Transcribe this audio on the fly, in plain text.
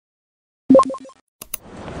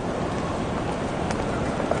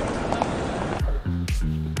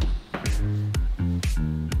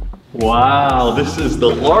Wow, this is the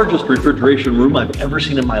largest refrigeration room I've ever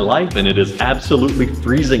seen in my life, and it is absolutely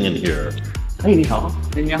freezing in here. Hey, 你好.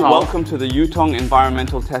 Welcome to the Yutong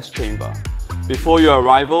Environmental Test Chamber. Before your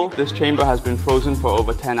arrival, this chamber has been frozen for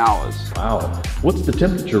over 10 hours. Wow, what's the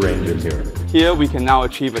temperature range in here? Here we can now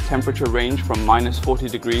achieve a temperature range from -40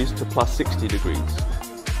 degrees to +60 degrees.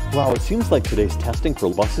 Wow, it seems like today's testing for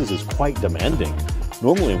buses is quite demanding.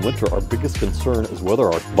 Normally in winter, our biggest concern is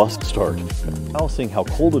whether our bus start. Now seeing how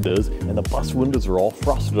cold it is and the bus windows are all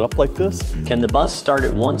frosted up like this. Can the bus start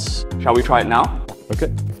at once? Shall we try it now? Okay.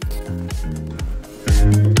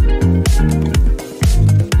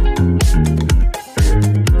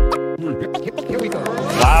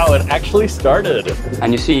 Wow, it actually started.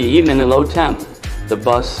 And you see, even in the low temp, the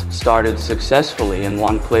bus started successfully in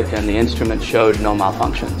one click and the instrument showed no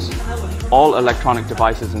malfunctions. All electronic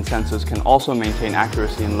devices and sensors can also maintain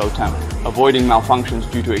accuracy in low temp, avoiding malfunctions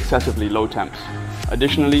due to excessively low temps.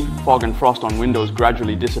 Additionally, fog and frost on windows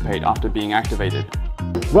gradually dissipate after being activated.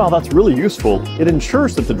 Wow, that's really useful. It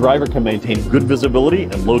ensures that the driver can maintain good visibility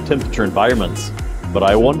in low temperature environments. But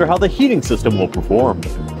I wonder how the heating system will perform.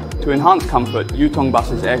 To enhance comfort, Yutong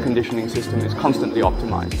Bus's air conditioning system is constantly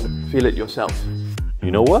optimized. Feel it yourself. You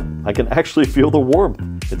know what? I can actually feel the warmth.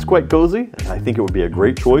 It's quite cozy, and I think it would be a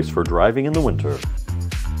great choice for driving in the winter.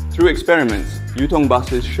 Through experiments, Yutong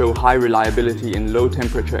buses show high reliability in low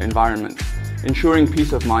temperature environments, ensuring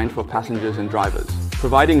peace of mind for passengers and drivers.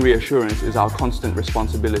 Providing reassurance is our constant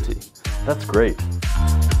responsibility. That's great.